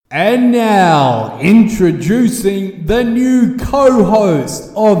And now, introducing the new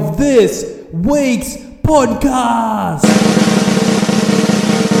co-host of this week's podcast,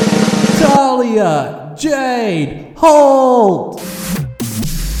 Tahlia, Jade, Holt.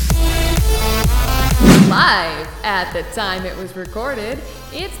 Live at the time it was recorded,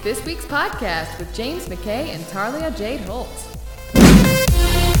 it's this week's podcast with James McKay and Tahlia Jade Holt.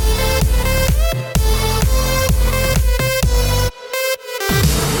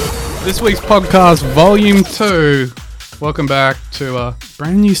 This week's podcast, Volume 2. Welcome back to a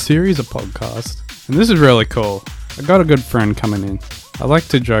brand new series of podcasts. And this is really cool. I got a good friend coming in. I like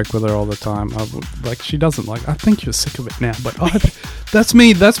to joke with her all the time. She doesn't like, I think you're sick of it now. But that's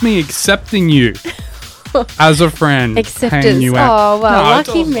me accepting you as a friend. Acceptance. Hanging you out. Oh, well,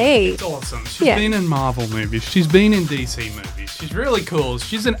 lucky awesome. me. It's awesome. She's been in Marvel movies. She's been in DC movies. She's really cool.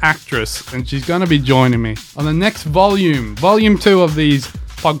 She's an actress. And she's going to be joining me on the next volume. Volume 2 of these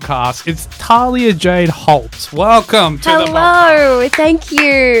podcast. It's Tahlia Jade Holt. Welcome to the podcast. Hello, thank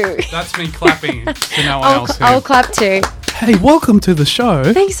you. That's me clapping to no one else here. I'll clap too. Hey, welcome to the show.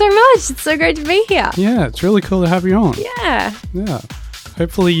 Thanks so much. It's so great to be here. Yeah, it's really cool to have you on. Yeah.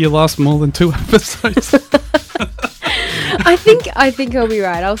 Hopefully you last more than 2 episodes. I think I'll be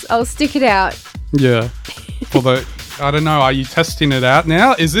right. I'll stick it out. Yeah. Although, I don't know, are you testing it out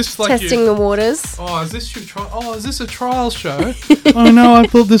now? Is this like testing the waters? Oh, is this your trial? Oh, is this a trial show? Oh no, I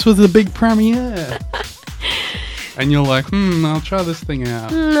thought this was a big premiere. And you're like, I'll try this thing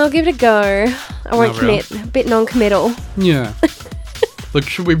out. I'll give it a go. I won't commit. Really? A bit non-committal. Yeah. Look,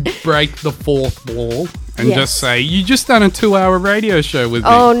 should we break the fourth wall and Yes. just say, you just done a 2-hour radio show with me?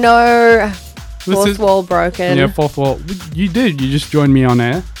 Oh no. This Fourth is- wall broken. Yeah, fourth wall. You did. You just joined me on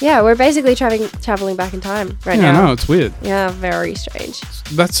air. Yeah, we're basically traveling back in time right Yeah, now. I know, it's weird. Yeah, very strange.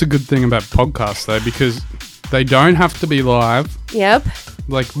 That's a good thing about podcasts, though, because they don't have to be live. Yep.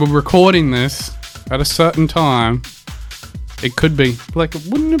 Like, we're recording this at a certain time. It could be. Like,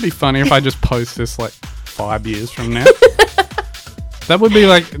 wouldn't it be funny if I just post this, 5 years from now? That would be,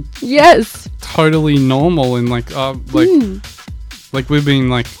 Yes. totally normal and, like, we've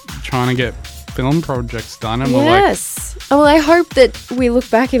been, trying to get film projects done, and Yes. Well, I hope that we look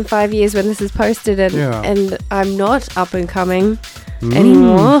back in 5 years when this is posted and I'm not up and coming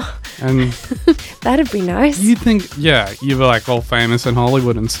anymore. And That'd be nice. you think, you were all famous in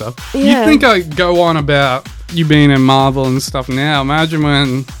Hollywood and stuff. Yeah. You think I go on about you being in Marvel and stuff now?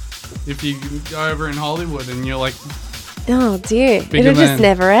 Imagine if you go over in Hollywood and you're like, Oh dear. Bigger It'll just than-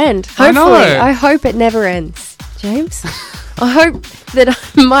 never end. I know. Hopefully. I hope it never ends. James? I hope that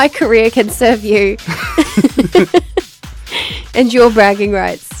my career can serve you and your bragging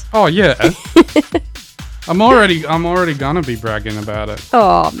rights. oh yeah, I'm already gonna be bragging about it.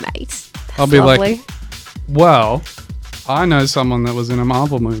 Oh, mate. I'll be Lovely. like, well, I know someone that was in a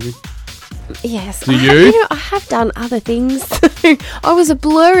Marvel movie. Yes. Do you? I have done other things. I was a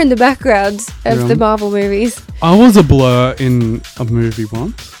blur in the background of Really? the Marvel movies. I was a blur in a movie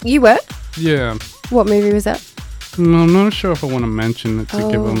once. You were? Yeah. What movie was that? I'm not sure if I want to mention it to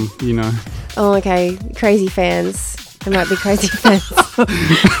give Oh. them, Oh, okay. Crazy fans. There might be crazy fans.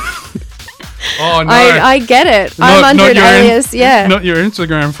 Oh, no. I get it. I'm under an alias. Yeah. Not your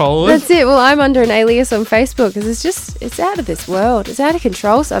Instagram followers. That's it. Well, I'm under an alias on Facebook because it's out of this world. It's out of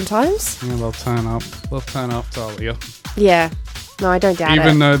control sometimes. Yeah, they'll turn up. They'll turn up, Tahlia. Yeah. No, I don't doubt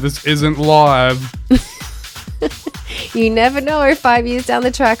Even though this isn't live. it. You never know. 5 years down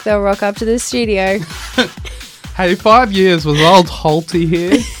the track, they'll rock up to the studio. Hey, 5 years was old Holty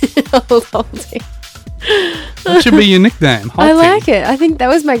here. Old Holty. That should be your nickname, Holty. I like it. I think that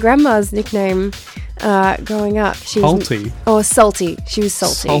was my grandma's nickname growing up. She was Holty. Oh, Salty. She was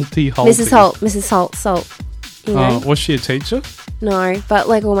Salty. Salty Holty. Mrs. Holt. Salt. You know? Was she a teacher? No, but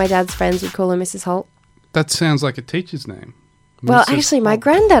all my dad's friends would call her Mrs. Holt. That sounds like a teacher's name. Well, Mrs. actually, my Holt.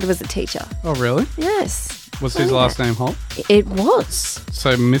 granddad was a teacher. Oh, really? Yes. Was his last name Holt? It was.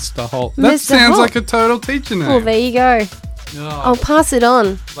 So, Mr. Holt. That Mr. sounds Holt. like a total teacher name. Well, there you go. Oh, I'll pass it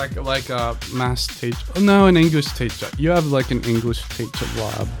on. like a maths teacher. Oh, no, an English teacher. You have an English teacher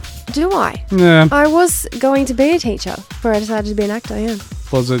vibe. Do I? Yeah. I was going to be a teacher before I decided to be an actor, yeah.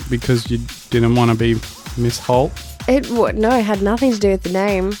 Was it because you didn't want to be Miss Holt? No, it had nothing to do with the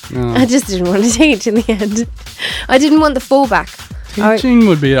name. No. I just didn't want to teach in the end. I didn't want the fallback. Teaching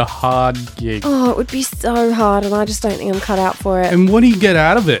would be a hard gig. Oh, it would be so hard, and I just don't think I'm cut out for it. And what do you get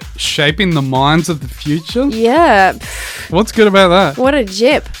out of it? Shaping the minds of the future? Yeah. What's good about that? What a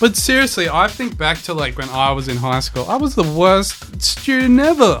jip. But seriously, I think back to when I was in high school. I was the worst student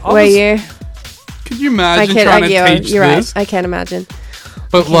ever. Were you? Could you imagine trying to teach you're this? right. I can't imagine.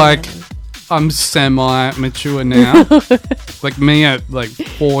 But I'm semi-mature now. Like me at like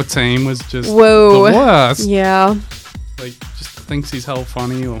 14 was just the worst. Yeah. Like just thinks he's hell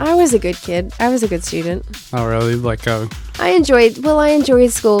funny. Or I was a good kid. I was a good student. oh really? Like I enjoyed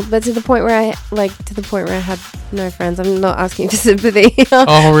school, but to the point where I had no friends. I'm not asking for sympathy.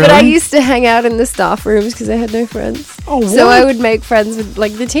 oh really? But I used to hang out in the staff rooms because I had no friends. Oh what? So I would make friends with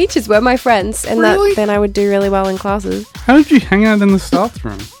like the teachers were my friends, and really? then I would do really well in classes. How did you hang out in the staff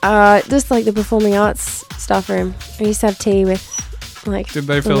room? Just like the performing arts staff room. I used to have tea with like. Did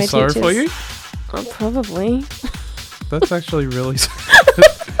they feel sorry for you? Probably. That's actually really.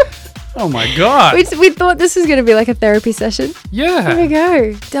 Oh my god! We thought this was going to be like a therapy session. Yeah. Here we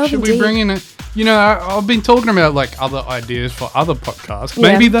go. Should we bring in a? You know, I've been talking about like other ideas for other podcasts.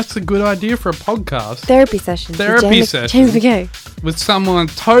 Yeah. Maybe that's a good idea for a podcast. Therapy session. Therapy session. James McKay. With someone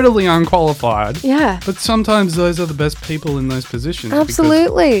totally unqualified. Yeah. But sometimes those are the best people in those positions.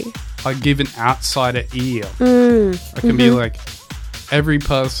 Absolutely. I give an outsider ear. I can be like, every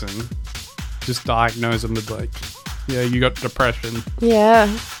person, just diagnose them with like, yeah, you got depression.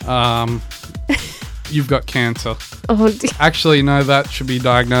 Yeah. You've got cancer. Oh, dear. Actually, no, that should be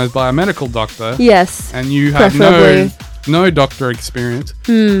diagnosed by a medical doctor. Yes. And you have no doctor experience.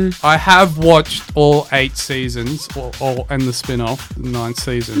 I have watched all 8 seasons, and the spin-off, the 9th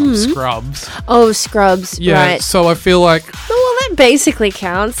season of Scrubs. Oh, Scrubs, Yeah, right. so I feel like... Well, that basically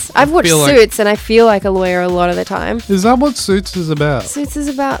counts. I've watched Suits, and I feel like a lawyer a lot of the time. Is that what Suits is about? Suits is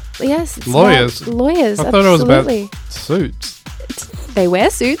about, yes. It's lawyers. About lawyers, I thought it was about Suits. They wear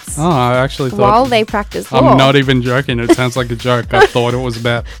suits. Oh, I actually thought... While they practice law. I'm not even joking. It sounds like a joke. I thought it was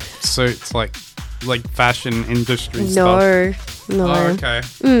about suits, like fashion industry stuff. No. Oh, okay.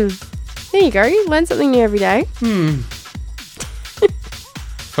 There you go. You learn something new every day.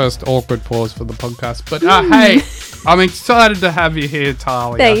 First awkward pause for the podcast. But hey, I'm excited to have you here,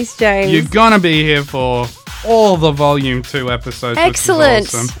 Tahlia. Thanks, James. You're going to be here for all the Volume 2 episodes. Excellent.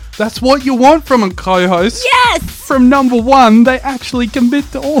 Which is awesome. That's what you want from a co-host. Yes! From number 1, they actually commit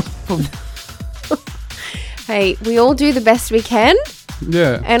to all of them. Hey, we all do the best we can.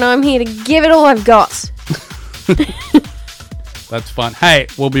 Yeah. And I'm here to give it all I've got. That's fun. Hey,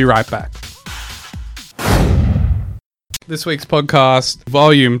 we'll be right back. This week's podcast,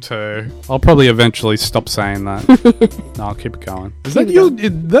 Volume 2. I'll probably eventually stop saying that. No, I'll keep it going. Is that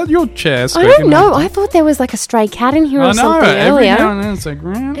your chair? I don't know. I thought there was like a stray cat in here or something every earlier. now and then it's like...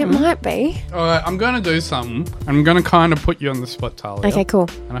 It might be. Alright, I'm going to do something. I'm going to kind of put you on the spot, Tahlia. Okay, cool.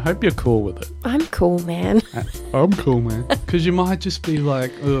 And I hope you're cool with it. I'm cool, man. I'm cool, man. Because you might just be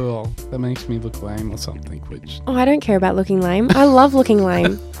like, oh, that makes me look lame or something, which... Oh, I don't care about looking lame. I love looking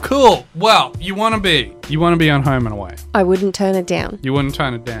lame. Cool. Well, you want to be on Home and Away. I wouldn't turn it down. You wouldn't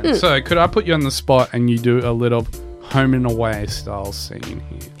turn it down. So could I put you on the spot and you do a little Home and Away style scene here?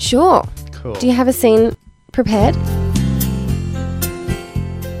 Sure. Cool. Do you have a scene prepared?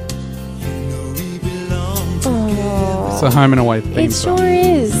 Oh, it's a Home and Away theme it song. sure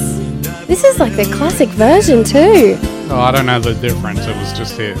is. This is like the classic version too. Oh, I don't know the difference. It was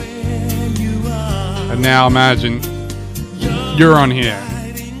just here. And now imagine you're on here.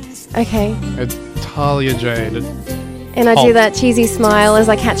 Okay. It's Tahlia, Jade. And I do that cheesy smile as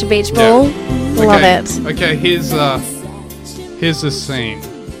I catch a beach ball. Yeah. Love it. Okay, here's the scene.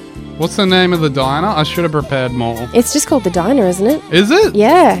 What's the name of the diner? I should have prepared more. It's just called The Diner, isn't it? Is it?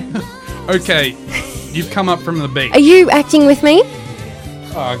 Yeah. Okay, you've come up from the beach. Are you acting with me?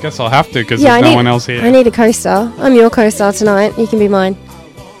 Oh, I guess I'll have to because there's no one else here. I need a co-star. I'm your co-star tonight. You can be mine.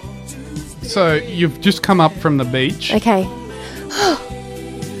 So you've just come up from the beach. Okay.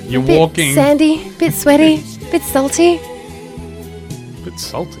 You're Bit walking. sandy, bit sweaty, bit salty. Bit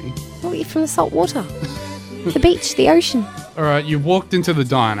salty. Oh, you're from the salt water. The beach, the ocean. All right, you've walked into the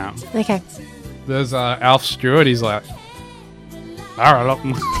diner. Okay. There's Alf Stewart. He's like, all right.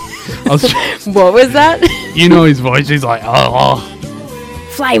 What was that? You know his voice. He's like, oh.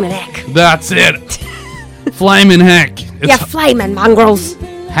 Flamin' heck. That's it. Flamin' heck. Yeah, flamin' mongrels.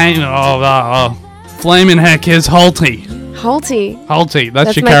 Flamin' heck is Holty. Holty.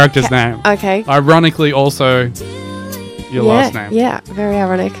 That's your character's name. Okay. Ironically, also your last name. Yeah, very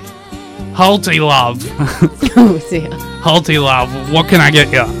ironic. Holty love. Oh dear. Holty love. What can I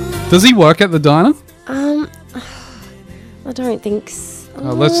get you? Does he work at the diner? I don't think so.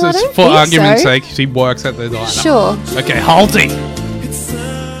 Let's just, for argument's sake, he works at the diner. Sure. Okay, Holty.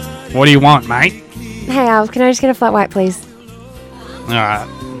 What do you want, mate? Hey, Al, can I just get a flat white, please? Alright.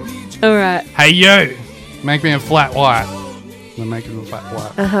 Alright. Hey, you! Make me a flat white. I'm making a flat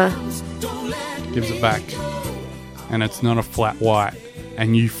white. Uh-huh. Gives it back. And it's not a flat white.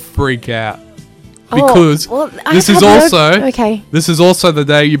 And you freak out. because this is also the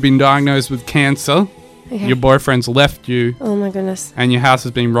day you've been diagnosed with cancer. Okay. Your boyfriend's left you. Oh my goodness. And your house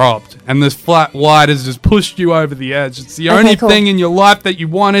has been robbed. And this flat white has just pushed you over the edge. It's the only thing in your life that you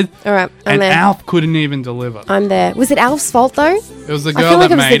wanted. All right, I'm there. Alf couldn't even deliver. I'm there. Was it Alf's fault though? It was the girl that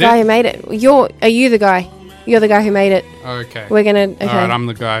made it. I feel like it was the guy who made it. Are you the guy? You're the guy who made it. Okay. We're gonna. Okay. All right, I'm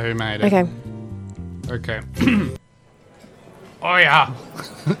the guy who made it. Okay. Oh yeah.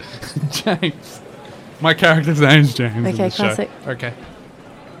 James. My character's name's James. Okay, classic. Okay.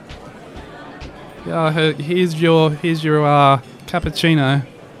 Yeah, here's your cappuccino.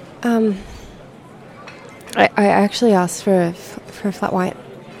 I actually asked for a flat white.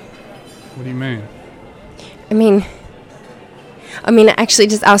 What do you mean? I mean, I actually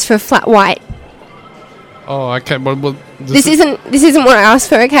just asked for a flat white. Oh, okay. Well, this isn't what I asked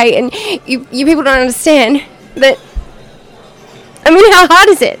for, okay? And you people don't understand that. I mean, how hard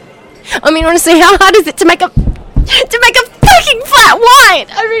is it? I mean, honestly, how hard is it to make a fucking flat white?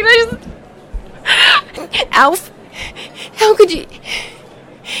 I mean, Alf, how could you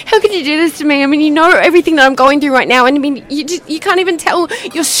do this to me? I mean, you know everything that I'm going through right now, and I mean, you can't even tell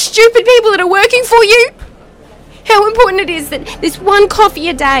your stupid people that are working for you how important it is that this one coffee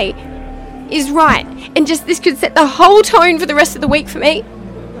a day is right, and just this could set the whole tone for the rest of the week for me.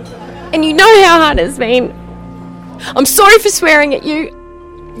 And you know how hard it's been. I'm sorry for swearing at you.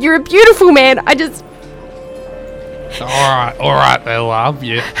 You're a beautiful man. I just... All right, they love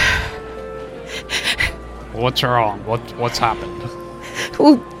you. What's wrong? What's happened?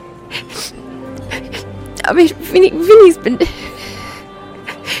 Well, I mean, Vinny's been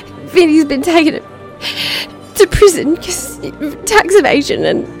taken to prison because tax evasion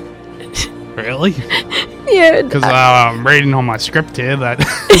and... Really? Yeah. Because I'm reading on my script here that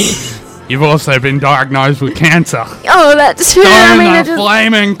you've also been diagnosed with cancer. Oh, that's true. I mean,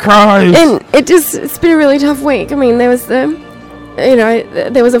 flaming crows. And it's been a really tough week. I mean, there was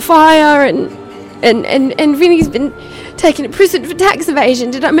there was a fire and Vinny's been taken to prison for tax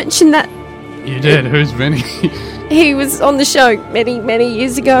evasion. Did I mention that? You did. Who's Vinny? He was on the show many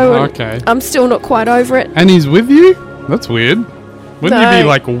years ago. Okay. I'm still not quite over it. And he's with you? That's weird. Wouldn't you be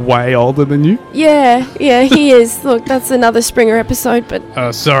like way older than you? Yeah, he is. Look, that's another Springer episode,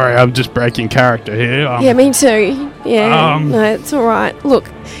 but... Sorry, I'm just breaking character here. Yeah, me too. Yeah, no, it's alright. Look,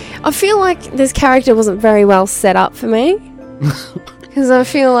 I feel like this character wasn't very well set up for me. Because I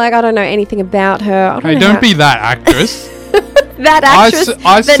feel like I don't know anything about her. Don't be that actress. That actress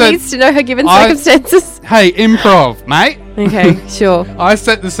that needs to know her given circumstances. Hey, improv, mate. Okay, sure. I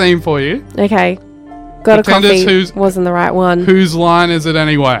set the scene for you. Okay. Got a coffee, wasn't the right one. Whose line is it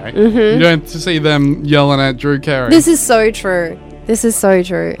anyway? Mm-hmm. You don't see them yelling at Drew Carey. This is so true.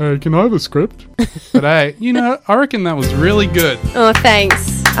 Hey, can I have a script? But hey, I reckon that was really good. Oh,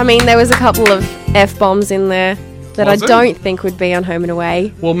 thanks. I mean, there was a couple of F-bombs in there that I don't think would be on Home and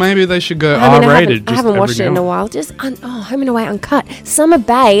Away. Well, maybe they should go R-rated. I haven't watched it in a while. Just Home and Away Uncut. Summer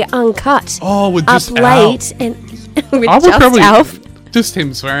Bay Uncut. Oh, with just Up late and with Alf. Just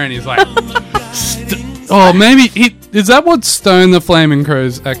him swearing. He's like... maybe is that what Stone the Flaming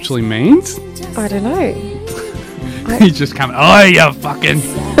Crows actually means? I don't know. He's just coming. Oh, you fucking.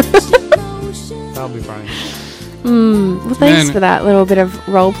 That'll be funny. Well, thanks for that little bit of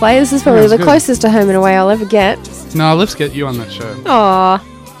role play. This is probably the closest to Home and Away I'll ever get. No, let's get you on that show. Aw.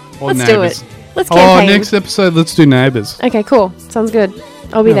 Let's Neighbours. do it. Let's campaign. Next episode, let's do Neighbours. Okay, cool. Sounds good.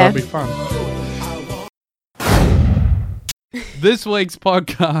 I'll be there. That'll be fun. This week's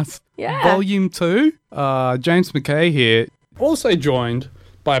podcast, Volume 2, James McKay here, also joined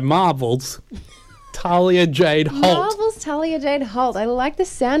by Marvel's Tahlia Jade Holt. Marvel's Tahlia Jade Holt. I like the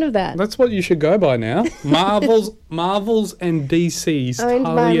sound of that. That's what you should go by now. Marvel's and DC's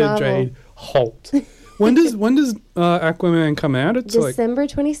Tahlia Jade Holt. When does Aquaman come out? It's December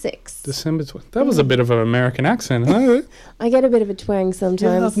 26th. December 20th. That was a bit of an American accent, huh? I get a bit of a twang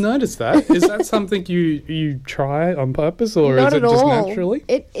sometimes. Yeah, I've noticed that. Is that something you try on purpose, or Not is it just naturally?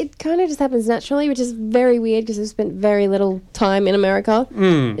 It kind of just happens naturally, which is very weird because I've spent very little time in America.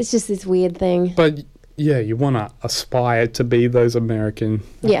 It's just this weird thing. But yeah, you want to aspire to be those American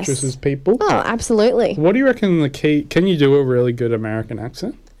actresses people. Oh, absolutely. What do you reckon the key? Can you do a really good American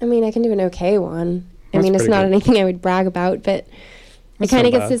accent? I mean, I can do an okay one. It's not anything I would brag about, but it kind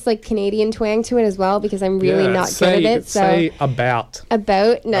of gets this like Canadian twang to it as well because I'm really not good at it. So say about.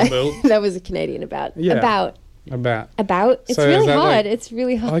 About? No, that was a Canadian about. Yeah. About. It's so really hard. It's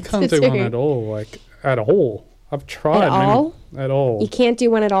really hard. I can't do one at all. At all. I've tried. At all? At all. You can't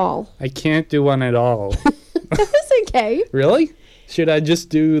do one at all. I can't do one at all. That's okay. Really? Should I just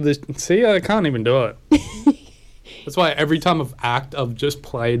do this? See, I can't even do it. That's why every time I've just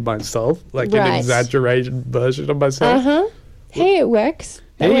played myself, like an Right. exaggerated version of myself. Hey, it works.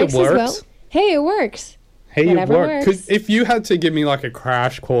 That Hey, it works as well. works. Hey, it works. Hey, Whatever it worked. 'Cause works. if you had to give me like a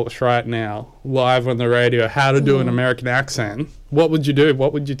crash course right now, live on the radio, how to do an American accent, what would you do?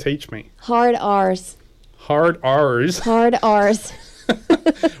 What would you teach me? Hard R's. Hard R's. Hard R's.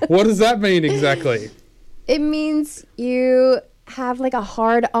 What does that mean exactly? It means you have like a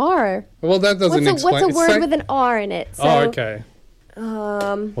hard R. Well, that doesn't explain. What's a word with an R in it? So, Oh, okay.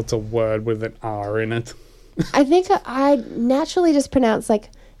 Um, What's a word with an R in it? I think I naturally just pronounce like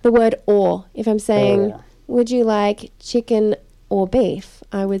the word or. If I'm saying, Or. would you like chicken or beef?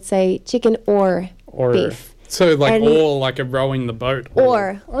 I would say chicken or Or beef. so like And- or like a rowing the boat.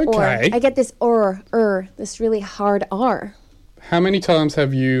 Or. Okay. I get this this really hard R. How many times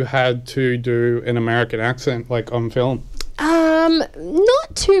have you had to do an American accent like on film?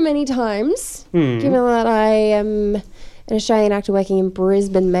 Not too many times. Given that I am an Australian actor working in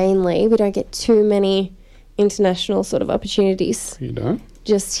Brisbane mainly, we don't get too many international sort of opportunities You don't?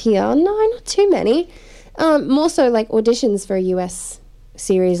 just here. No, not too many. More so like auditions for a US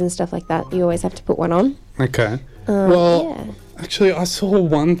series and stuff like that. You always have to put one on. Okay. Well, Yeah. actually, I saw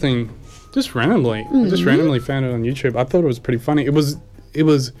one thing just randomly. I just randomly found it on YouTube. I thought it was pretty funny. It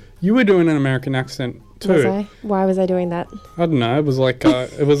was you were doing an American accent too. Was I? Why was I doing that? I don't know. It was like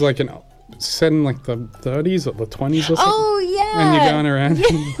an set in like the 30s or the 20s or something. Oh, yeah. And you're going around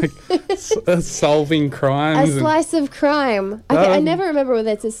like solving A crimes. and- slice of crime. I never remember whether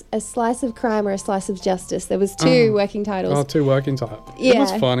it's a slice of crime or a slice of justice. There was two working titles. Oh, two working type. It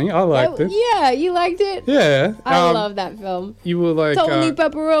was Yeah. funny. I liked it. Yeah, you liked it? Yeah. I love that film. You were like Tony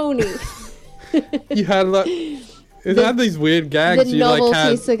Pepperoni. you had like it had these weird gags. The you like novelty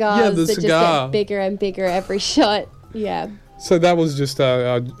had cigars the that cigar. just get bigger and bigger every shot. Yeah. So that was just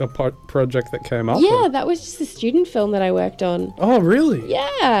a project that came up. Yeah, or- that was just a student film that I worked on. Oh, really?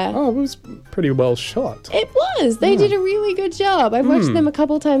 Yeah. Oh, it was pretty well shot. It was. They did a really good job. I've watched them a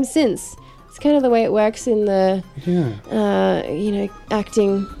couple times since. It's kind of the way it works in the, Yeah.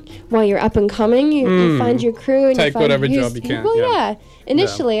 acting while you're up and coming. You find your crew and Take you find whatever who's- job you can, Well, yeah.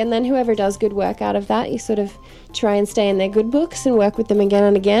 initially, and then whoever does good work out of that, you sort of try and stay in their good books and work with them again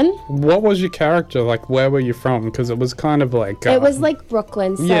and again. What was your character like? Where were you from? Because it was kind of like It was like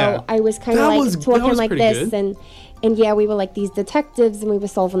Brooklyn, so yeah. I was kind of That like was- that talking was like pretty this, good. and yeah, we were like these detectives, and we were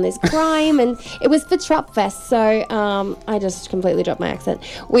solving this crime, and it was for Trop Fest, so I just completely dropped my accent.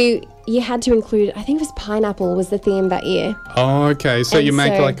 You had to include, I think it was pineapple was the theme that year. Oh, okay. So And you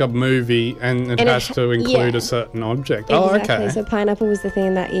make so- like a movie, and it And has to include yeah. a certain object. Exactly. Oh, okay. So pineapple was the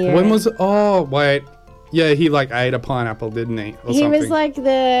theme that year. When was it? Oh, wait. Yeah, he like ate a pineapple, didn't he? Or he something. was like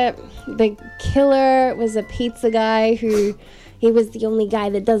the killer was a pizza guy who he was the only guy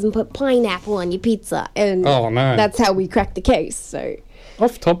that doesn't put pineapple on your pizza, and Oh, no. that's how we cracked the case. So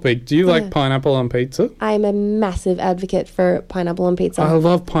Off topic. Do you like pineapple on pizza? I'm a massive advocate for pineapple on pizza. I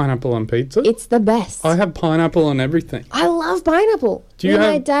love pineapple on pizza. It's the best. I have pineapple on everything. I love pineapple. Do you Me and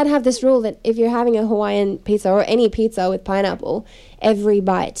my have- dad have this rule that if you're having a Hawaiian pizza or any pizza with pineapple, every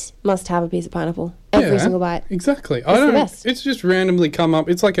bite must have a piece of pineapple. Every single bite. Exactly. the best. It's just randomly come up.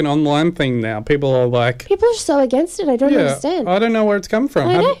 It's like an online thing now. People are like, People are so against it. I don't understand. I don't know where it's come from.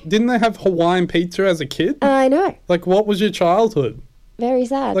 I know. Didn't they have Hawaiian pizza as a kid? I know. Like, what was your childhood? Very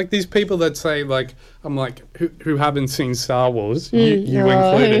sad. Like these people that say, like, I'm like, who haven't seen Star Wars, you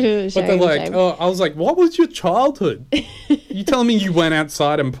Oh, included. But they're shame, like, shame. oh, I was like, what was your childhood? You telling me you went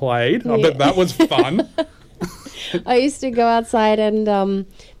outside and played? I bet that was fun. I used to go outside and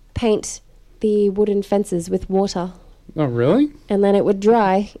paint the wooden fences with water, Oh, really? and then it would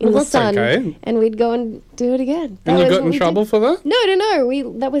dry in Well, the that's sun, okay. and we'd go and do it again. That And you was got what in we trouble did. for that? No.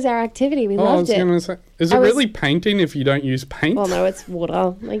 That was our activity. We Oh, I loved was it. going to say, is it I was- really painting if you don't use paint? Well, no, it's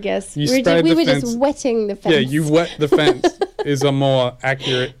water, I guess. You we sprayed the were fence. just wetting the fence. Yeah, you wet the fence is a more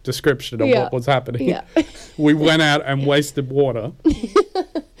accurate description of Yeah. what was happening. Yeah. We went out and wasted water.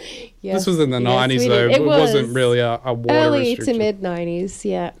 Yes, This was in the yes, 90s, we though. did. It wasn't really a water early restriction. to mid 90s.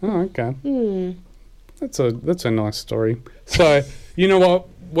 Yeah. Oh, okay. That's a nice story. So, you know what?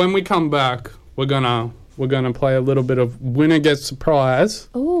 When we come back, we're gonna play a little bit of winner gets a prize,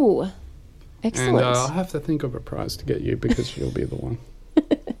 Oh, and excellent. I'll have to think of a prize to get you because you'll be the one.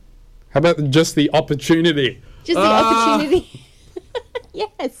 How about just the opportunity? Just the opportunity.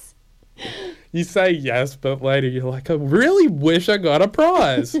 Yes. You say yes, but later you're like, I really wish I got a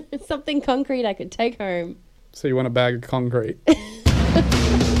prize. Something concrete I could take home. So you want a bag of concrete?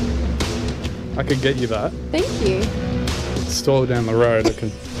 I could get you that. Thank you. Store down the road. I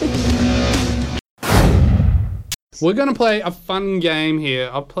can. We're going to play a fun game here.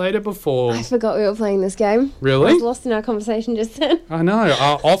 I've played it before. I forgot we were playing this game. Really? I was lost in our conversation just then. I know.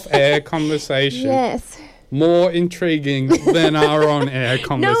 Our off-air conversation. Yes. More intriguing than our on-air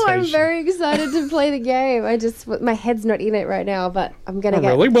conversation. No, I'm very excited to play the game. My head's not in it right now, but I'm going to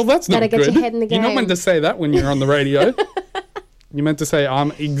Really? Well, that's not good. Get your head in the game. You're not meant to say that when you're on the radio. You're meant to say,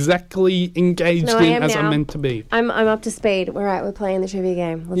 I'm exactly engaged I'm meant to be. I'm up to speed. All right, we're playing the trivia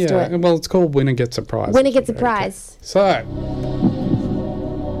game. Let's do it. Well, it's called Winner Gets a Prize. Winner Gets a Prize. So,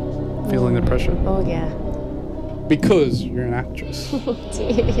 feeling the pressure? Oh, yeah. Because you're an actress.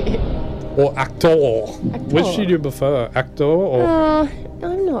 Dear. Or actor. Which do you prefer? Actor or...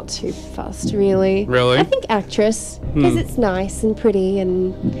 I'm not too fussed, really. Really? I think actress, because it's nice and pretty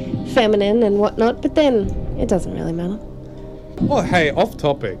and feminine and whatnot, but then it doesn't really matter. Well, hey, off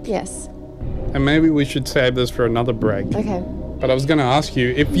topic. Yes. And maybe we should save this for another break. Okay. But I was going to ask you,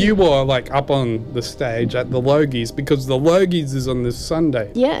 if you were like up on the stage at the Logies, because the Logies is on this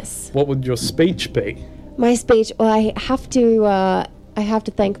Sunday. Yes. What would your speech be? My speech, well, I have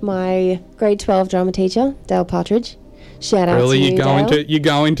to thank my grade 12 drama teacher, Dale Partridge. Shout out to you, Dale. You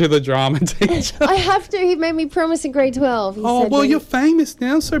go into the drama teacher? I have to. He made me promise in grade 12. He said well, you're famous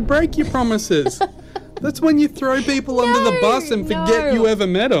now, so break your promises. That's when you throw people under the bus and forget you ever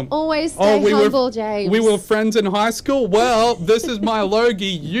met them. Always stay humble, James. We were friends in high school. Well, this is my Logie.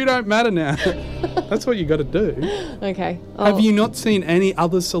 You don't matter now. That's what you got to do. Okay. Have you not seen any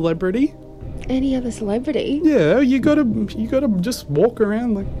other celebrity? Any other celebrity? Yeah, you gotta just walk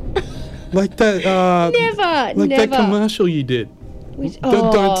around like that. Never. That commercial you did.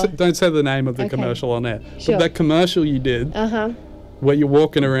 Don't say the name of the commercial on air. Sure. But that commercial you did. Where you're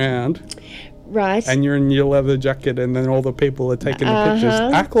walking around. Right. And you're in your leather jacket, and then all the people are taking the pictures.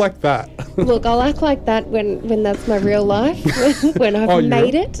 Act like that. Look, I'll act like that when that's my real life. when I've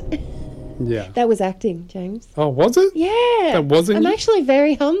made it. Yeah. That was acting, James. Oh, was it? Yeah. That wasn't. I'm actually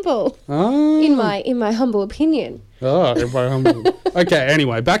very humble. Oh. In my humble opinion. Oh, in my humble. Okay.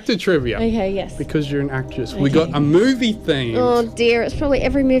 Anyway, back to trivia. Okay. Yes. Because you're an actress, we got a movie theme. Oh dear, it's probably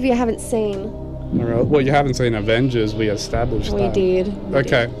every movie I haven't seen. All right. Well, you haven't seen Avengers. We established that. We did.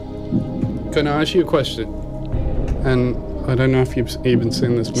 Okay. Can I ask you a question? And I don't know if you've even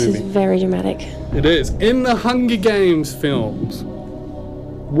seen this movie. This is very dramatic. It is. In the Hunger Games films,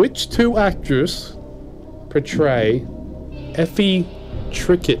 which two actors portray Effie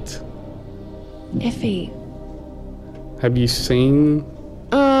Trickett? Effie. Have you seen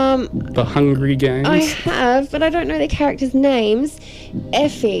the Hungry Games? I have, but I don't know the characters' names.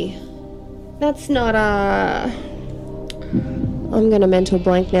 Effie. That's not I'm going to mental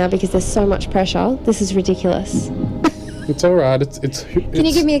blank now because there's so much pressure. This is ridiculous. It's all right. Can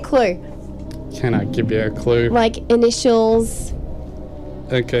you give me a clue? Can I give you a clue? Like initials.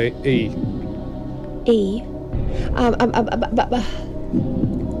 Okay, E. E.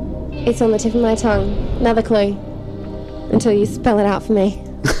 It's on the tip of my tongue. Another clue. Until you spell it out for me.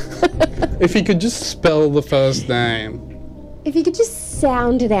 If you could just spell the first name. If you could just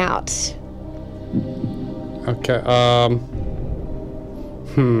sound it out. Okay,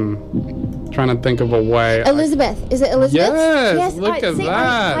 trying to think of a way. Elizabeth. Is it Elizabeth? Yes, look at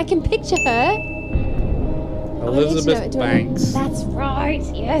that. I can picture her. Elizabeth Banks. That's right.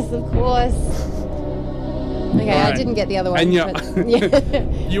 Yes, of course. Okay, Right. I didn't get the other one. And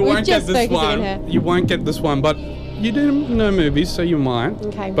you won't get this focusing on one. her. You won't get this one, but you do know movies, so you might.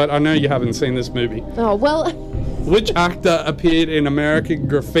 Okay. But I know you haven't seen this movie. Oh, well. Which actor appeared in American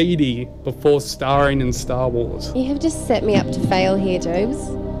Graffiti before starring in Star Wars? You have just set me up to fail here, Jobs.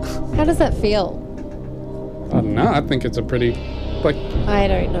 How does that feel? I don't know. I think it's a pretty, I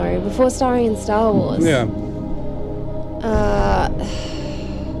don't know. Before starring in Star Wars. yeah.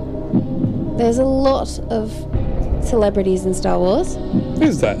 There's a lot of celebrities in Star Wars.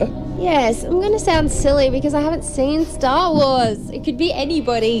 Who's that? Yes, I'm going to sound silly because I haven't seen Star Wars. It could be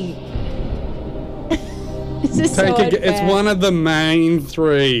anybody. This is so unfair. It's one of the main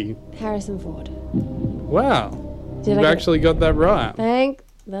three. Harrison Ford. Wow. Did You've I actually got that right. Thank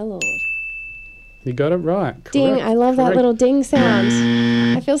the Lord. You got it right. Ding, Correct. I love that Correct. little ding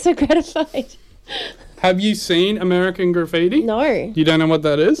sound. I feel so gratified. Have you seen American Graffiti? No. You don't know what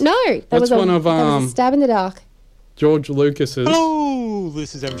that is? No. That's one of that was a stab in the dark. George Lucas's. Hello,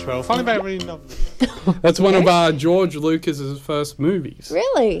 this is M12. Funny about reading numbers. That's one of George Lucas's first movies.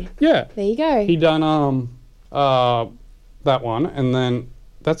 Really? Yeah. There you go. He done that one, and then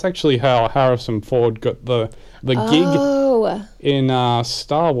that's actually how Harrison Ford got the gig in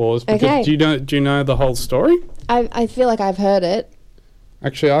Star Wars. Because Okay. do you know the whole story? I feel like I've heard it.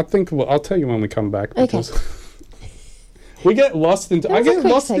 Actually, I think I'll tell you when we come back. Because we get lost in. That I was a get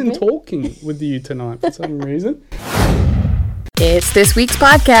quick lost in segment. talking with you tonight for some reason. It's this week's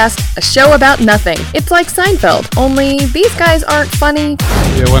podcast, a show about nothing. It's like Seinfeld, only these guys aren't funny.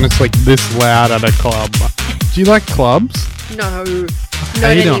 Yeah, when it's like this loud at a club. Do you like clubs? No.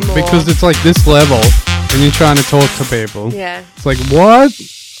 I hate them because it's like this level and you're trying to talk to people. Yeah. It's like, what?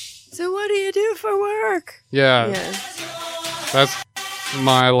 So what do you do for work? Yeah. Yeah. That's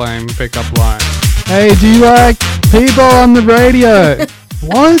my lame pickup line. Hey, do you like people on the radio?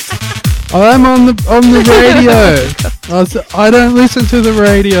 What? I'm on the radio. I don't listen to the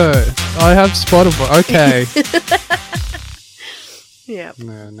radio. I have Spotify. Okay. Yep.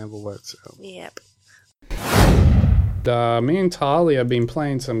 No, it never works out. Yep. Me and Tahlia have been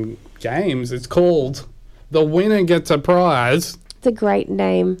playing some games. It's called The Winner Gets a Prize. It's a great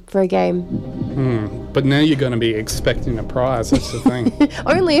name for a game. But now you're going to be expecting a prize. That's the thing.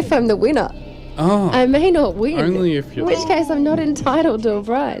 Only if I'm the winner. Oh. I may not win. Only if you're... In which case, I'm not entitled to a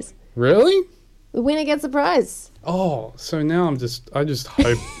prize. Really? The winner gets a prize. Oh, so now I just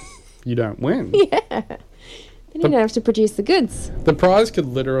hope you don't win. Yeah. Then you don't have to produce the goods. The prize could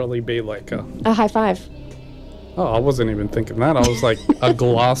literally be like A high five. Oh, I wasn't even thinking that. I was like, a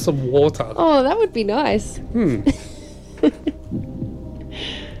glass of water. Oh, that would be nice.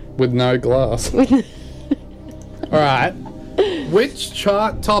 With no glass. Alright. Which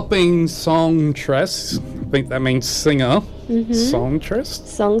chart-topping songstress, I think that means singer, songstress,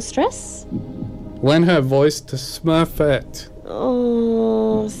 Songstress? lent her voice to Smurfette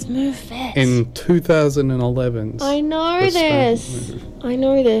Oh, Smurfette. in 2011's I know The this. Smurf movie. I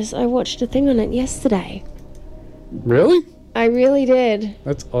know this. I watched a thing on it yesterday. Really? I really did.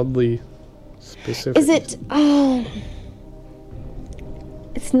 That's oddly specific. Is it... Oh...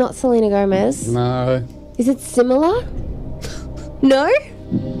 It's not Selena Gomez. No. Is it similar? No?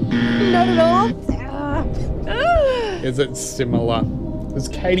 Not at all? Is it similar? It's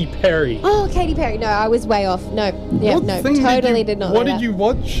Katy Perry. Oh, Katy Perry. No, I was way off. No. Yeah, What no. thing Totally did not know What did that. you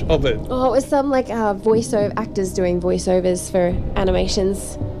watch of it? Oh, it was some like voiceover actors doing voiceovers for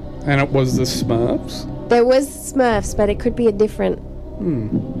animations. And it was the Smurfs? There was Smurfs, but it could be a different...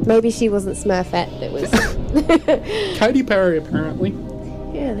 Maybe she wasn't Smurfette. It was... Katy Perry, apparently.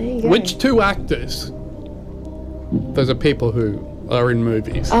 Yeah, there you go. Which two actors? Those are people who are in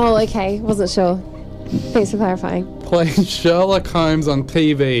movies. Oh, okay. Wasn't sure. Thanks for clarifying. Played Sherlock Holmes on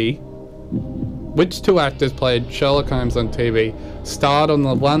TV. Which two actors played Sherlock Holmes on TV? Starred on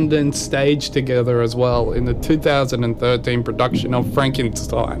the London stage together as well in the 2013 production of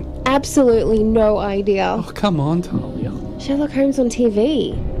Frankenstein. Absolutely no idea. Oh, come on, Tahlia. Sherlock Holmes on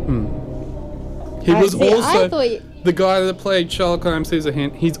TV. He was see, I also thought you... the guy that played Sherlock Holmes. Here's a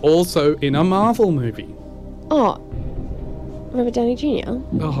hint. He's also in a Marvel movie. Oh, Robert Downey Jr.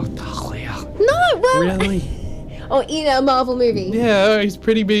 Oh, Tahlia. No, well... Really? Oh, in a Marvel movie. Yeah, he's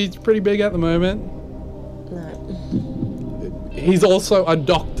pretty big. He's pretty big at the moment. No. He's also a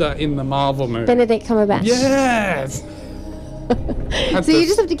doctor in the Marvel movie. Benedict Cumberbatch. Yes. So you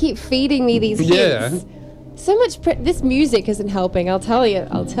just have to keep feeding me these hints. Yeah. So much... this music isn't helping, I'll tell you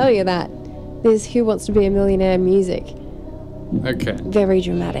that. There's Who Wants to Be a Millionaire music. Okay. Very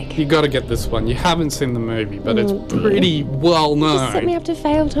dramatic. You got to get this one. You haven't seen the movie, but it's Oh, dear. pretty well Just set me known. up to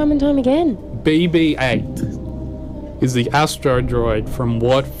fail time and time again. BB-8 is the astro droid from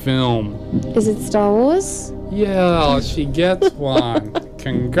what film? Is it Star Wars? Yeah, she gets one.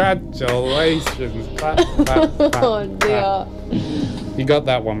 Congratulations. Clap, clap, clap, Oh dear. clap. You got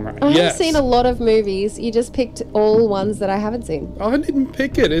that one right. I Yes. have seen a lot of movies. You just picked all ones that I haven't seen. I didn't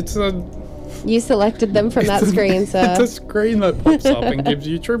pick it. It's a You selected them from that screen, It's a sir. screen that pops up and gives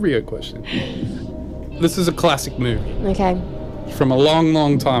you a trivia question. This is a classic movie Okay. from a long,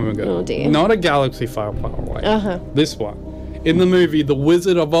 long time ago. Oh, dear. Not a galaxy far, far away. Uh-huh. This one. In the movie The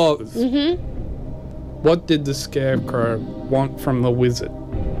Wizard of Oz. What did the Scarecrow want from the wizard?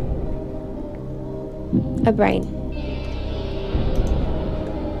 A brain.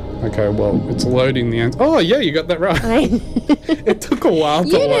 Okay, well, it's loading the answer. Oh, yeah, you got that right. It took a while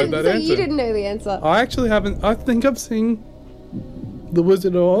to load that answer. You didn't know the answer. I actually haven't. I think I've seen The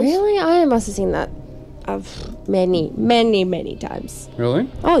Wizard of Oz. Really? I must have seen that many, many, many times. Really?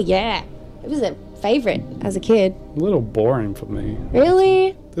 Oh, yeah. It was a favorite as a kid. A little boring for me.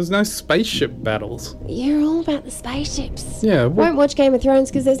 Really? There's no spaceship battles. You're all about the spaceships. Yeah, Won't watch Game of Thrones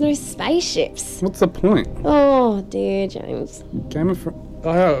because there's no spaceships. what's the point? Oh, dear, James. Game of Thrones.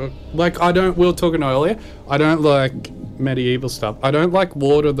 I don't. We were talking earlier. I don't like medieval stuff. I don't like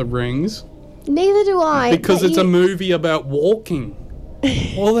Lord of the Rings Neither do I. because but it's a movie about walking.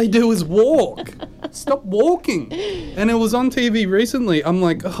 All they do is walk. Stop walking. And it was on TV recently. I'm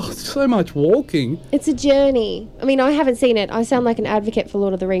like, oh, so much walking. It's a journey. I mean, I haven't seen it. I sound like an advocate for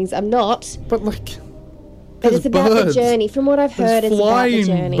Lord of the Rings. I'm not. But like, But it's about the journey. From what I've heard, it's about the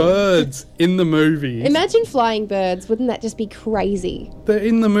journey. Flying birds in the movie. Imagine flying birds. Wouldn't that just be crazy? They're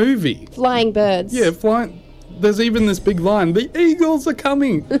in the movie. Flying birds. Yeah, flying. There's even this big line. The eagles are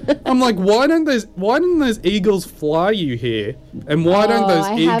coming. I'm like, why didn't those eagles fly you here? And why don't those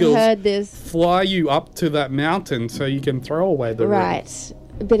eagles fly you up to that mountain so you can throw away the ring? Right.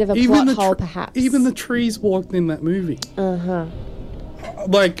 A bit of a plot hole, perhaps. Even the trees walked in that movie. Uh-huh.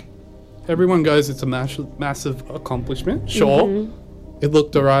 Like, everyone goes, it's a massive accomplishment. Sure. Mm-hmm. It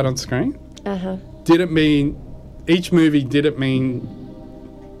looked alright on screen. Uh-huh. Each movie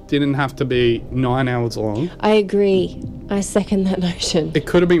didn't have to be 9 hours long. I agree. I second that notion. It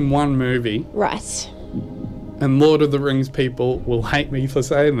could have been one movie. Right. And Lord of the Rings people will hate me for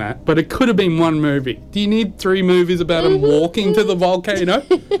saying that, but it could have been one movie. Do you need 3 movies about them walking to the volcano?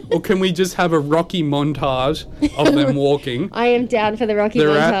 Or can we just have a Rocky montage of them walking? I am down for the Rocky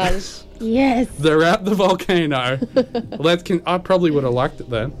montage. Yes. They're at the volcano. I probably would have liked it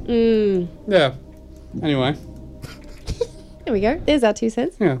then. Yeah. Anyway. There we go. There's our 2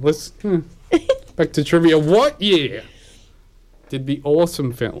 cents. Yeah, let's back to trivia. What year did the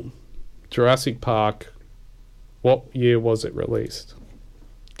awesome film Jurassic Park, what year was it released?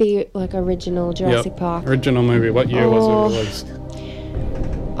 The original Jurassic Park. Original movie. What year was it released?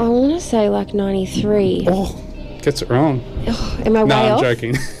 I want to say 93. Oh, gets it wrong. Oh, am I way off? No, I'm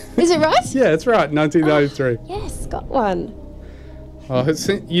joking. Is it right? Yeah, it's right. 1993. Yes, got one. Oh,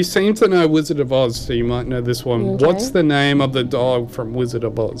 you seem to know Wizard of Oz, so you might know this one. Okay. What's the name of the dog from Wizard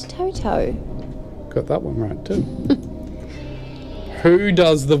of Oz? Toto. Got that one right, too. Who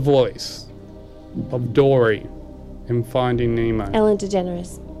does the voice of Dory in Finding Nemo? Ellen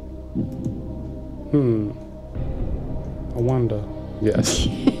DeGeneres. I wonder. Yes.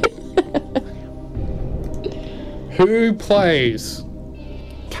 Who plays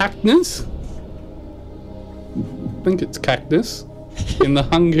Katniss? I think it's Katniss. In the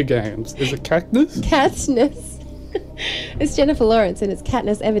Hunger Games. Is it Katniss? Katniss. It's Jennifer Lawrence and it's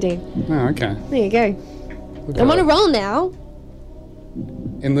Katniss Everdeen. Oh, okay. There you go. I'm on a roll now.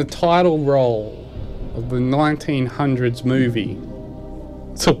 In the title role of the 1900s movie.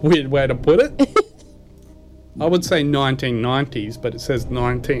 It's a weird way to put it. I would say 1990s, but it says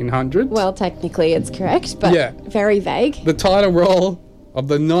 1900s. Well, technically it's correct, but very vague. The title role of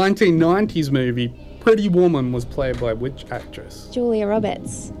the 1990s movie Pretty Woman was played by which actress? Julia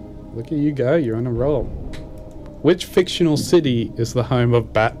Roberts. Look at you go, you're on a roll. Which fictional city is the home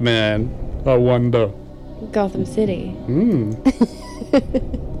of Batman? I wonder. Gotham City.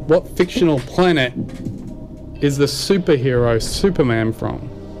 What fictional planet is the superhero Superman from?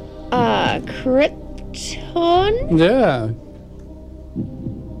 Krypton? Yeah.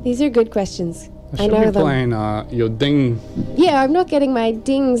 These are good questions. I know be playing your ding. Yeah, I'm not getting my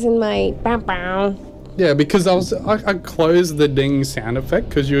dings and my bow. Yeah, because I closed the ding sound effect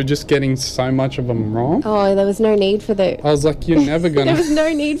because you were just getting so much of them wrong. Oh, there was no need for the... I was like, you're never going to... There was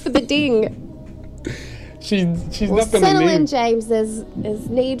no need for the ding. She's not going to settle in, James. There's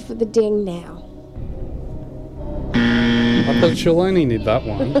need for the ding now. I thought she'll only need that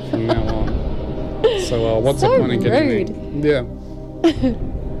one from now on. So what's the point of getting... Yeah.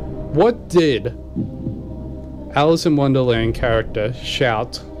 What did Alice in Wonderland character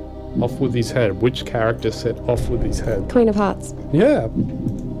shout off with his head? Which character said off with his head? Queen of Hearts. Yeah.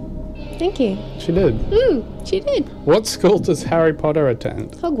 Thank you. She did. She did. What school does Harry Potter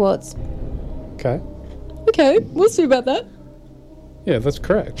attend? Hogwarts. Okay. Okay, we'll see about that. Yeah, that's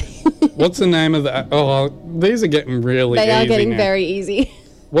correct. What's the name of the... Oh, these are getting really easy. They are getting now. very easy.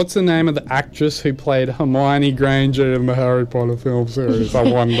 What's the name of the actress who played Hermione Granger in the Harry Potter film series? I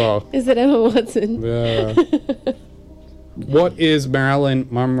wonder. Is it Emma Watson? Yeah. What is Marilyn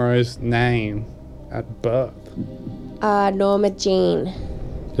Monroe's name at birth? Norma Jean.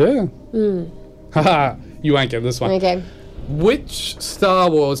 Yeah. Haha, you won't get this one. Okay. Which Star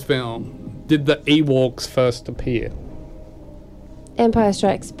Wars film did the Ewoks first appear? Empire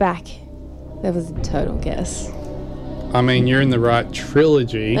Strikes Back. That was a total guess. I mean, you're in the right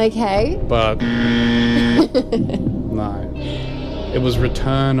trilogy. Okay. But no. It was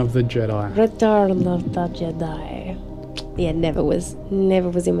Return of the Jedi. Return of the Jedi. Yeah, never was in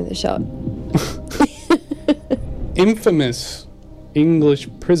with a shot. Infamous English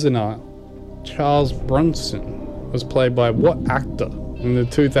prisoner Charles Bronson was played by what actor in the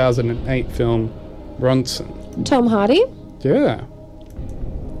 2008 film Bronson? Tom Hardy. Yeah.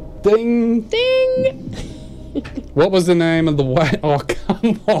 Ding. Ding. What was the name of the whale? Oh,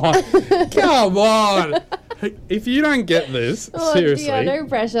 come on. Come on. If you don't get this, seriously. Yeah, no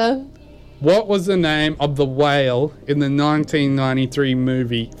pressure. What was the name of the whale in the 1993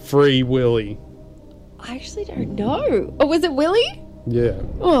 movie Free Willy? I actually don't know. Oh, was it Willie? Yeah.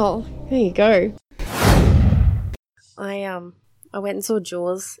 Oh, there you go. I went and saw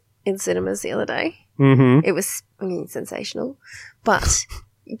Jaws in cinemas the other day. Mm-hmm. It was, sensational. But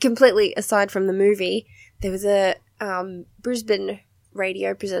completely aside from the movie, there was a Brisbane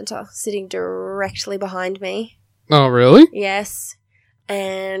radio presenter sitting directly behind me. Oh, really? Yes.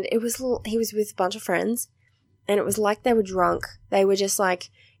 And he was with a bunch of friends, and it was like they were drunk. They were just like,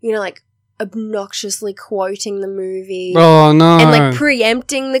 obnoxiously quoting the movie. Oh, no. And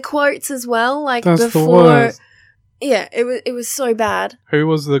preempting the quotes as well. That's before. The worst. Yeah, it was so bad. Who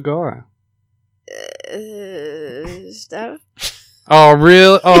was the guy? Steph? Oh,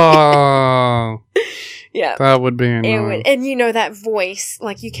 really? Oh. Yeah. That would be annoying. And that voice,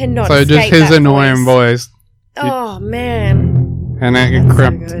 you cannot So escape just his that annoying voice. Oh, man. And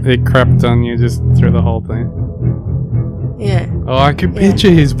it crept on you just through the whole thing. Yeah. Oh, I can picture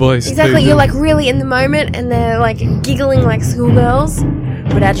his voice. Exactly. Too. You're really in the moment, and they're giggling like schoolgirls.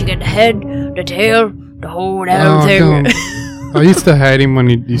 But how'd you get the head, the tail, the whole damn thing? I used to hate him when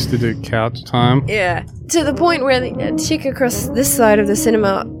he used to do couch time. Yeah. To the point where the chick across this side of the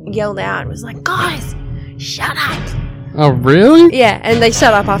cinema yelled out and was like, "Guys, shut up." Oh, really? Yeah, and they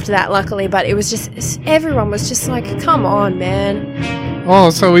shut up after that, luckily, but it was just, everyone was just like, come on, man. Oh,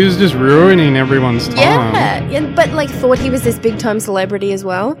 so he was just ruining everyone's time. Yeah, but thought he was this big-time celebrity as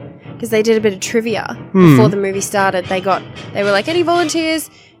well, because they did a bit of trivia before the movie started. They were like, any volunteers?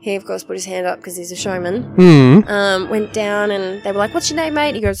 He, of course, put his hand up because he's a showman. Went down, and they were like, what's your name,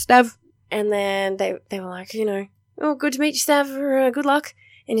 mate? He goes, Stav. And then they were like, oh, good to meet you, Stav, good luck.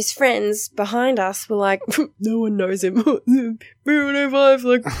 And his friends behind us were like, no one knows him. 05,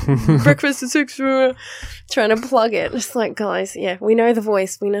 breakfast at 6, trying to plug it. It's like, guys, yeah, we know the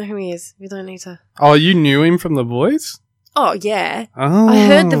voice. We know who he is. We don't need to. Oh, you knew him from the voice? Oh, yeah. Oh. I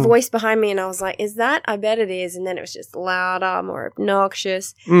heard the voice behind me and I was like, is that? I bet it is. And then it was just louder, more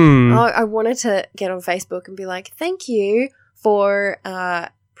obnoxious. I wanted to get on Facebook and be like, thank you for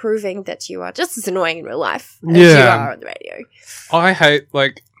proving that you are just as annoying in real life as you are on the radio. I hate,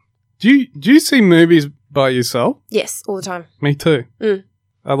 do you see movies by yourself? Yes, all the time. Me too.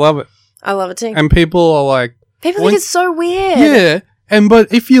 I love it. I love it too. And people are like... People think it's so weird. Yeah,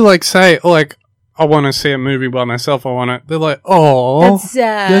 but if you say, I want to see a movie by myself, they're like, oh... That's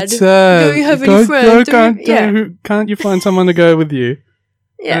sad. That's sad. Don't you have any friends? Can't you find someone to go with you?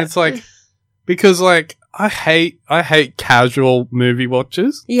 Yeah. And it's because I hate casual movie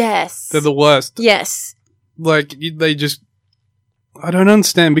watchers. Yes. They're the worst. Yes. They just... I don't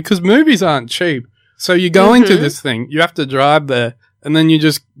understand, because movies aren't cheap. So you go into this thing, you have to drive there, and then you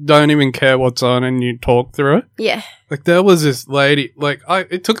just don't even care what's on and you talk through it. Yeah. There was this lady,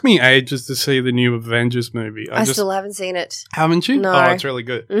 it took me ages to see the new Avengers movie. I still haven't seen it. Haven't you? No. Oh, it's really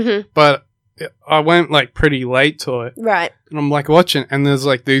good. But I went pretty late to it. Right. And I'm watching, and there's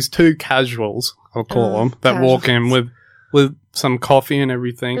these two casuals, I'll call them, that walk in with some coffee and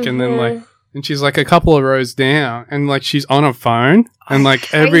everything, and then and she's a couple of rows down, and she's on her phone, and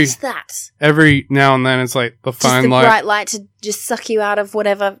every now and then it's the phone just the bright light to just suck you out of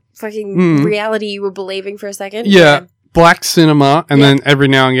whatever fucking reality you were believing for a second. Yeah. Black cinema, and then every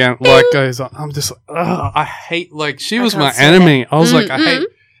now and again light goes on. I'm just I hate she was my enemy. I was I hate,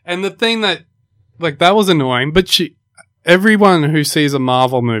 and the thing that that was annoying, but everyone who sees a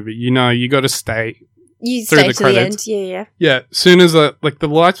Marvel movie, you got to stay. You stay to the end, yeah. Yeah, as soon as the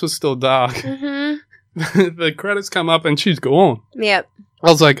lights were still dark, the credits come up and she's gone. Yep.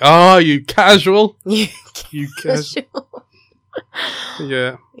 I was like, oh, you casual. You casual.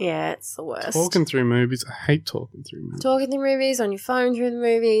 Yeah. Yeah, it's the worst. Talking through movies. I hate talking through movies. Talking through movies, on your phone through the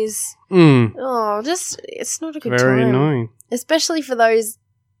movies. Oh, it's not a good time. Very annoying. Especially for those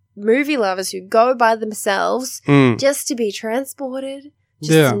movie lovers who go by themselves just to be transported.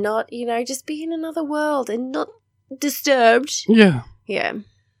 Just to not, just be in another world and not disturbed. Yeah. Yeah.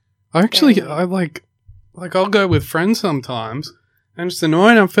 I actually, I'll go with friends sometimes, and it's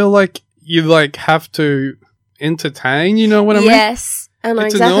annoying. I feel you, Yes. have to entertain, you know what I mean? Yes. I know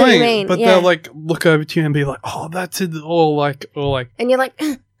it's exactly annoying, what you mean. But they'll, look over to you and be like, oh, that's it, or And you're like,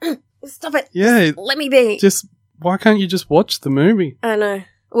 stop it. Yeah. Let me be. Why can't you just watch the movie? I know.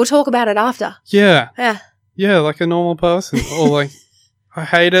 We'll talk about it after. Yeah. Yeah. Yeah, like a normal person. Or I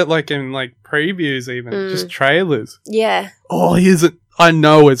hate it in previews even. Just trailers. Yeah. Oh, I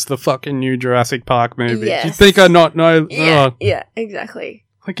know it's the fucking new Jurassic Park movie. Yes. You think I not know? Yeah, yeah, exactly.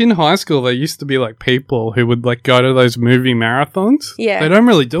 In high school, there used to be people who would go to those movie marathons. Yeah. They don't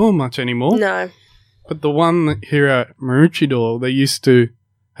really do them much anymore. No. But the one here at Maroochydore, they used to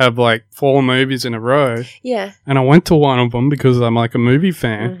have 4 movies in a row. Yeah. And I went to one of them because I'm a movie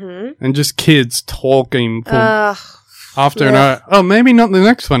fan. and just kids talking for after yeah. another. Oh, maybe not the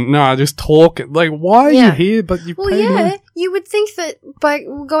next one. No, just talking. Like, why are you here? But you paid money? You would think that by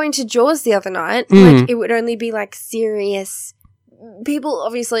going to Jaws the other night, like it would only be like serious. People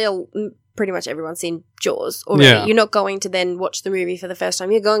obviously are pretty much everyone's seen Jaws already. Yeah. You're not going to then watch the movie for the first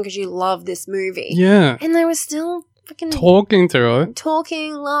time. You're going because you love this movie. Yeah. And they were still fucking Talking to it.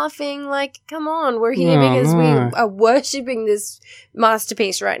 talking, laughing, like, come on, we're here because we are worshipping this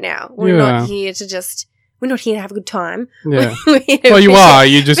masterpiece right now. We're not here to have a good time. Yeah. Well, you are.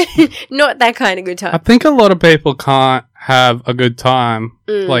 You just... not that kind of good I time. think a lot of people can't have a good time,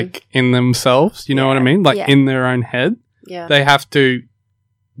 like, in themselves. You know what I mean? Like, in their own head. Yeah. They have to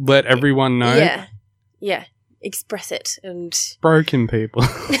let everyone know. Yeah. Yeah. Express it and... Broken people.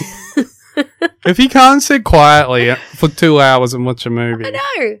 If you can't sit quietly for 2 hours and watch a movie, I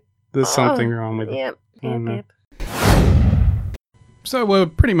know. there's something wrong with it. Yep. So we're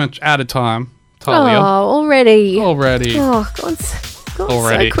pretty much out of time, Oh, Tahlia. already. Already. Oh, gone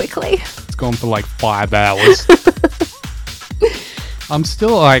Already. so quickly. It's gone for like 5 hours. I'm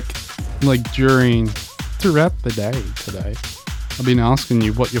still throughout the day today, I've been asking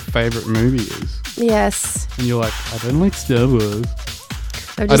you what your favourite movie is. Yes. And you're like, I don't like Star Wars.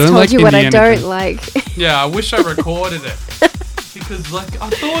 I've I just don't told like you what I Indiana don't Jones. like. Yeah, I wish I recorded it. Because, like, I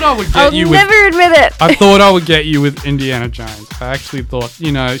thought I would get you with... I'll never admit it. I thought I would get you with Indiana Jones. I actually thought,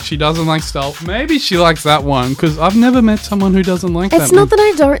 she doesn't like Star Wars. Maybe she likes that one, because I've never met someone who doesn't like that It's not that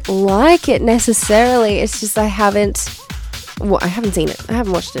I don't like it necessarily. It's just I haven't seen it. I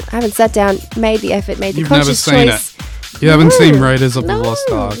haven't watched it. I haven't sat down, made the effort, made the You've never conscious seen choice. it. You haven't seen Raiders of the Lost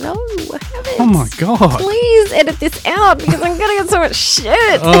Ark. No, I haven't. Oh my god. Please edit this out because I'm gonna get so much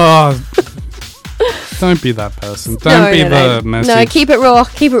shit. Oh, don't be that person. Don't be the message. No, keep it raw.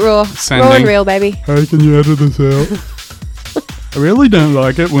 Keep it raw. Sending. Raw and real, baby. Hey, can you edit this out? I really don't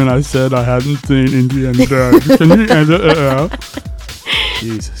like it when I said I hadn't seen Indiana Jones. Can you edit it out?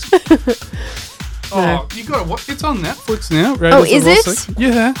 Jesus. Oh, you got to watch. It's on Netflix now. Oh, is it?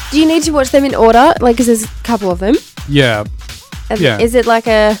 Yeah. Do you need to watch them in order? Like, because there's a couple of them. Yeah. Yeah. Is it like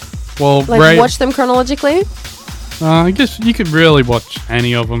Well, watch them chronologically? I guess you could really watch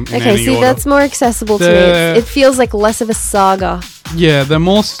any of them in Okay, any see, order. that's more accessible to me. It feels like less of a saga. Yeah, they're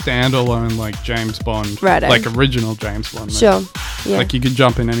more standalone, like James Bond. Righto. Like original James Bond. Sure. Yeah. Like you could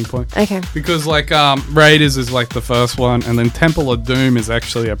jump in any point. Okay. Because like Raiders is like the first one, and then Temple of Doom is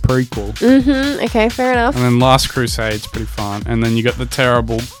actually a prequel. Mm-hmm. Okay, fair enough. And then Last Crusade's pretty fun. And then you got the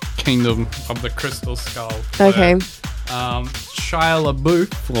terrible Kingdom of the Crystal Skull. Okay. Shia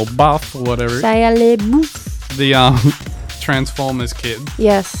LaBeouf, or Buff, or whatever. Shia LaBeouf. The Transformers kid.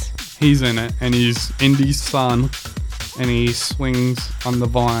 Yes. He's in it, and he's Indy's son, and he swings on the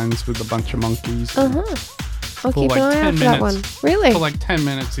vines with a bunch of monkeys. I'll keep like an eye 10 out for that one. minutes. Really? For like 10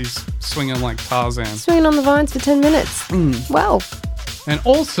 minutes, he's swinging like Tarzan. Swinging on the vines for 10 minutes. Wow. And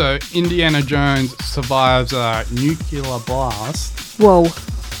also, Indiana Jones survives a nuclear blast Whoa.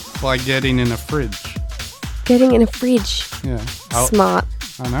 by getting in a fridge. Getting in a fridge. Yeah. Smart.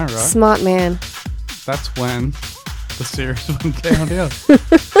 I know, right? Smart man. That's when the series went downhill.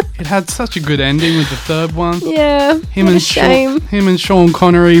 It had such a good ending with the third one. Yeah. What a shame. Him and Sean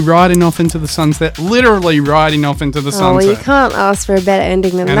Connery riding off into the sunset. Literally riding off into the Oh, sunset. well, you can't ask for a better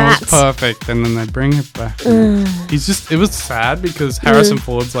ending than And that. it was perfect. And then they bring it back. It was sad because Harrison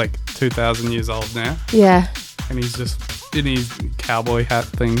Ford's like 2,000 years old now. Yeah. And he's just in his cowboy hat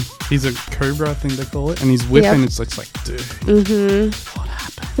thing. He's a cobra, I think they call it. And he's whipping. Yep. It's like, dude, what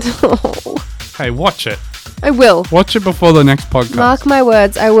happened? Oh. Hey, watch it. I will. Watch it before the next podcast. Mark my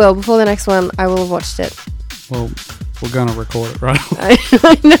words, I will. Before the next one, I will have watched it. Well, we're going to record it, right?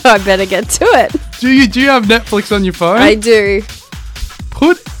 I know, I better get to it. Do you have Netflix on your phone? I do.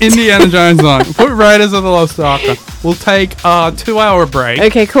 Put Indiana Jones on. Put Raiders of the Lost Ark on. We'll take a 2-hour break.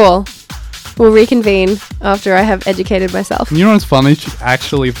 Okay, cool. We'll reconvene after I have educated myself. You know what's funny? She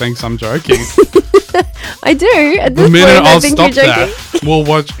actually thinks I'm joking. I do. At this The minute point, I I'll think stop you're joking. that, we'll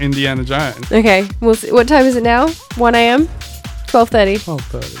watch Indiana Jones. Okay, we'll see. What time is it now? 1 a.m.? 12:30.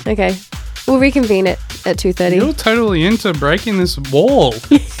 12:30. Okay. We'll reconvene it at 2:30. You're totally into breaking this wall.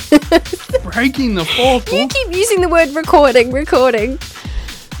 Breaking the fourth You wall. keep using the word recording.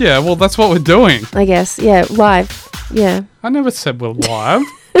 Yeah, well, that's what we're doing. I guess. Yeah, live. Yeah. I never said we're live.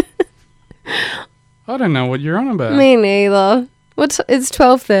 I don't know what you're on about. Me neither. It's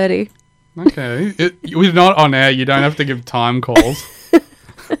 12:30. Okay. We're not on air. You don't have to give time calls.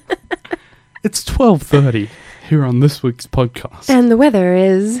 It's 12:30 here on this week's podcast. And the weather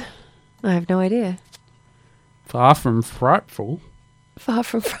is... I have no idea. Far from frightful. Far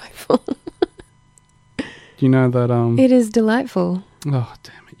from frightful. Do you know that... It is delightful. Oh,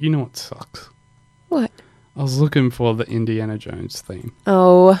 damn it. You know what sucks? What? I was looking for the Indiana Jones theme.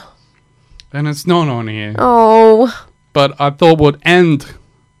 Oh. And it's not on here. Oh. But I thought we'd end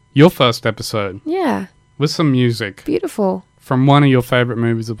your first episode Yeah. with some music Beautiful. from one of your favourite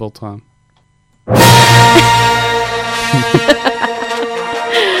movies of all time.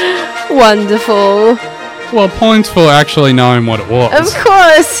 Wonderful. Well, points for actually knowing what it was. Of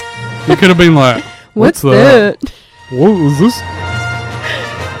course. You could have been like, what's that? What was this?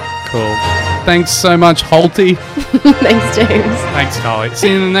 Cool. Thanks so much, Holty. Thanks, James. Thanks, Tahlia. See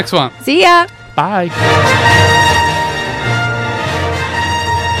you in the next one. See ya. Bye.